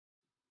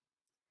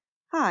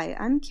Hi,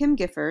 I'm Kim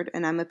Gifford,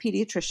 and I'm a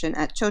pediatrician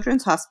at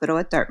Children's Hospital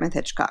at Dartmouth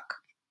Hitchcock.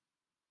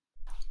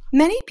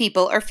 Many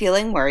people are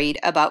feeling worried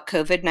about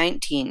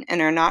COVID-19 and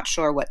are not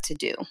sure what to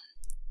do.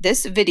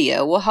 This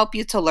video will help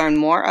you to learn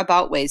more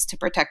about ways to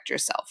protect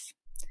yourself.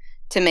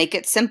 To make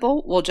it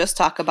simple, we'll just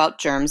talk about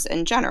germs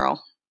in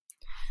general.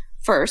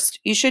 First,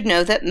 you should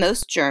know that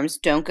most germs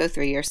don't go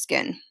through your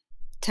skin.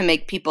 To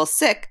make people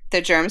sick,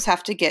 the germs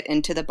have to get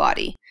into the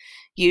body,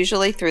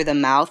 usually through the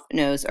mouth,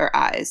 nose, or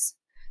eyes.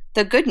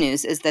 The good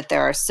news is that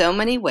there are so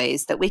many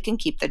ways that we can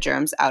keep the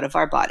germs out of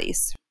our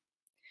bodies.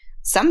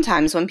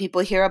 Sometimes when people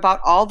hear about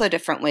all the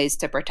different ways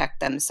to protect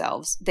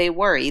themselves, they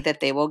worry that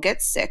they will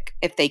get sick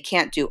if they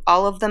can't do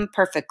all of them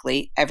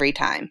perfectly every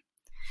time.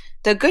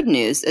 The good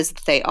news is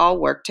that they all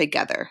work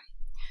together.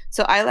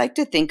 So I like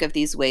to think of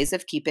these ways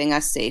of keeping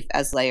us safe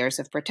as layers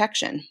of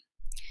protection.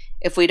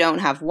 If we don't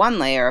have one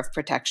layer of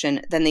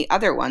protection, then the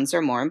other ones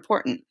are more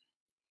important.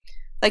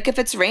 Like if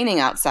it's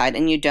raining outside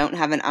and you don't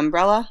have an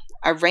umbrella,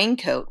 a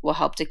raincoat will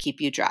help to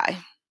keep you dry.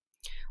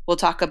 We'll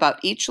talk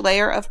about each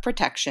layer of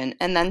protection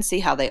and then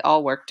see how they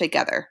all work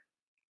together.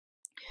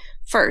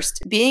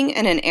 First, being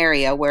in an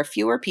area where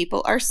fewer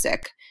people are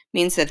sick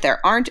means that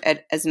there aren't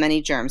as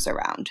many germs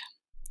around.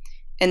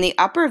 In the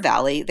Upper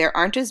Valley, there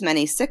aren't as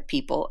many sick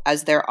people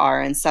as there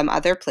are in some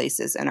other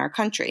places in our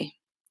country.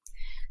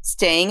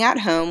 Staying at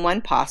home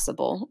when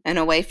possible and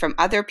away from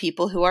other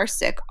people who are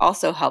sick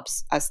also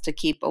helps us to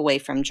keep away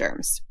from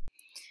germs.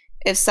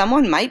 If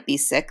someone might be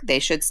sick, they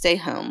should stay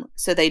home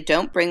so they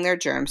don't bring their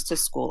germs to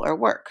school or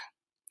work.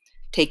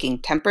 Taking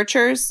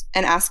temperatures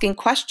and asking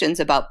questions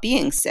about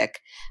being sick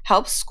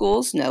helps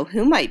schools know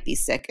who might be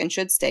sick and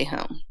should stay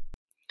home.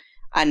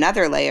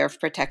 Another layer of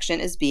protection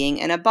is being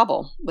in a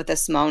bubble with a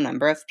small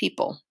number of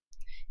people.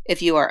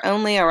 If you are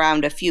only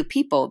around a few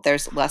people,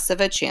 there's less of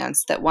a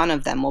chance that one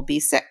of them will be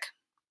sick.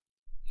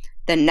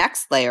 The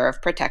next layer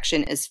of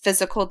protection is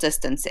physical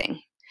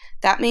distancing.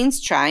 That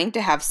means trying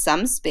to have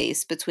some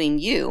space between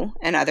you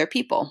and other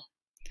people.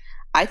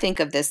 I think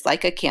of this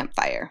like a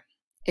campfire.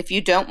 If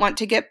you don't want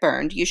to get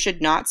burned, you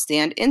should not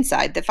stand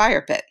inside the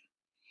fire pit.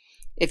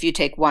 If you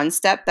take one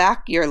step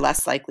back, you're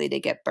less likely to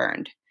get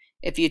burned.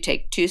 If you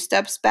take 2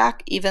 steps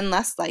back, even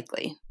less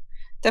likely.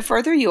 The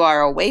further you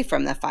are away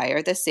from the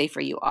fire, the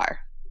safer you are.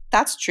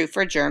 That's true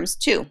for germs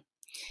too.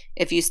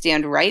 If you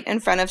stand right in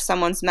front of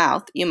someone's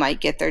mouth, you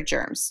might get their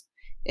germs.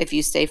 If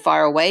you stay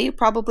far away, you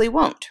probably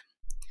won't.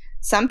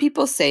 Some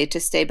people say to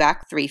stay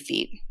back 3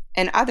 feet,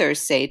 and others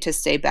say to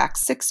stay back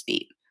 6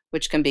 feet,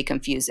 which can be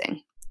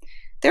confusing.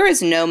 There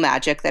is no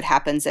magic that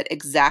happens at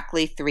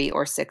exactly 3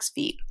 or 6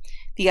 feet.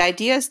 The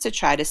idea is to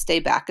try to stay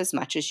back as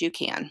much as you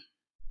can.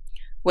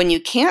 When you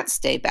can't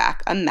stay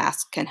back, a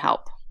mask can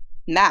help.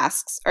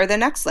 Masks are the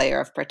next layer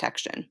of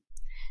protection.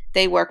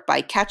 They work by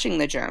catching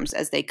the germs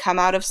as they come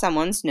out of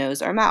someone's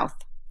nose or mouth.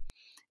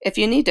 If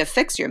you need to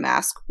fix your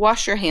mask,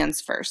 wash your hands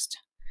first.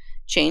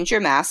 Change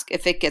your mask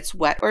if it gets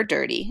wet or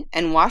dirty,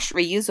 and wash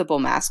reusable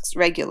masks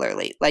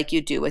regularly, like you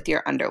do with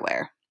your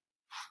underwear.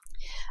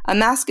 A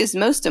mask is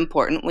most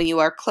important when you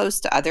are close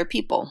to other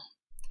people.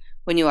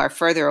 When you are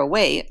further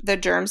away, the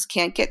germs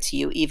can't get to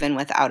you even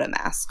without a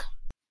mask.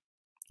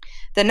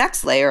 The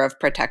next layer of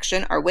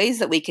protection are ways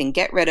that we can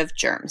get rid of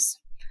germs.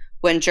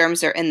 When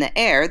germs are in the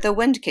air, the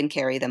wind can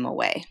carry them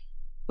away.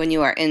 When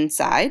you are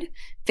inside,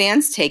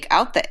 fans take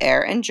out the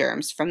air and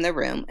germs from the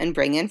room and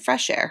bring in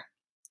fresh air.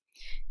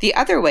 The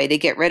other way to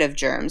get rid of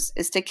germs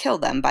is to kill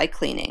them by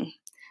cleaning.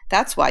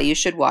 That's why you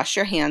should wash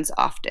your hands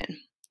often.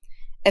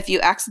 If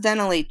you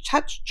accidentally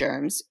touch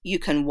germs, you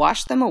can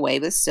wash them away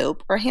with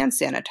soap or hand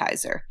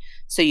sanitizer,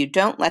 so you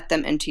don't let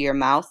them into your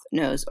mouth,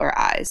 nose, or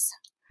eyes.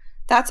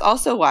 That's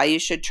also why you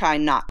should try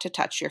not to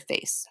touch your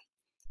face.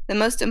 The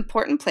most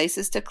important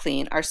places to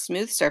clean are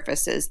smooth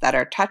surfaces that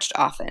are touched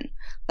often,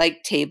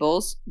 like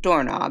tables,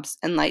 doorknobs,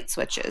 and light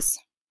switches.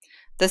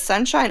 The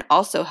sunshine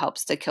also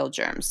helps to kill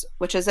germs,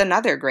 which is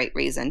another great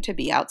reason to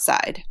be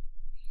outside.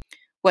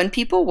 When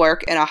people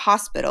work in a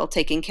hospital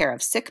taking care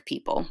of sick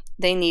people,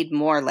 they need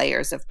more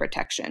layers of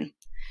protection,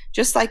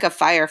 just like a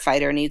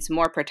firefighter needs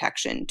more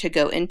protection to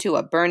go into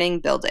a burning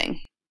building.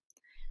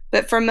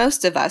 But for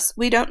most of us,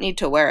 we don't need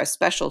to wear a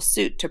special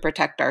suit to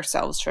protect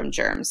ourselves from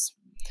germs.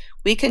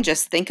 We can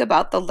just think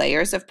about the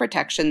layers of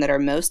protection that are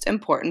most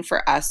important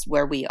for us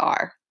where we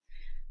are.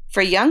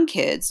 For young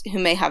kids who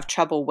may have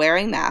trouble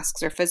wearing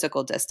masks or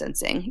physical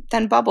distancing,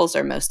 then bubbles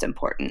are most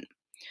important.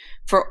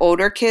 For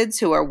older kids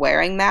who are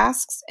wearing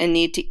masks and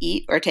need to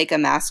eat or take a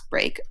mask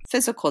break,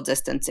 physical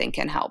distancing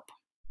can help.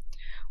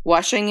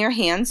 Washing your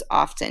hands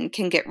often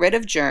can get rid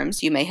of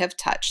germs you may have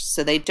touched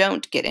so they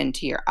don't get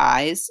into your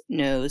eyes,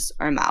 nose,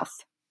 or mouth.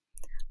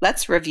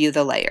 Let's review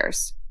the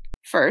layers.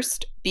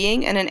 First,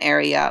 being in an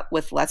area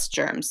with less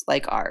germs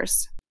like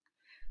ours.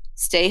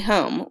 Stay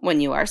home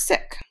when you are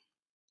sick.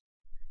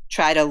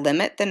 Try to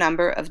limit the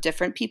number of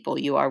different people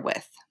you are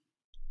with.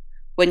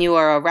 When you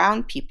are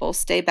around people,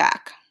 stay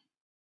back.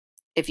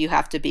 If you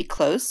have to be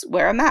close,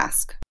 wear a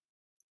mask.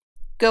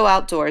 Go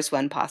outdoors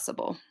when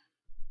possible.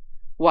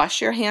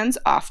 Wash your hands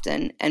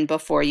often and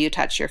before you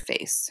touch your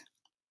face.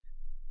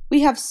 We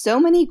have so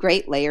many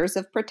great layers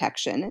of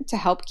protection to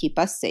help keep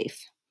us safe.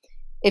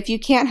 If you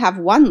can't have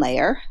one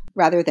layer,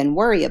 rather than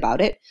worry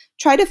about it,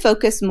 try to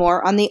focus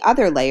more on the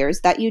other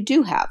layers that you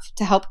do have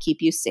to help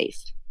keep you safe.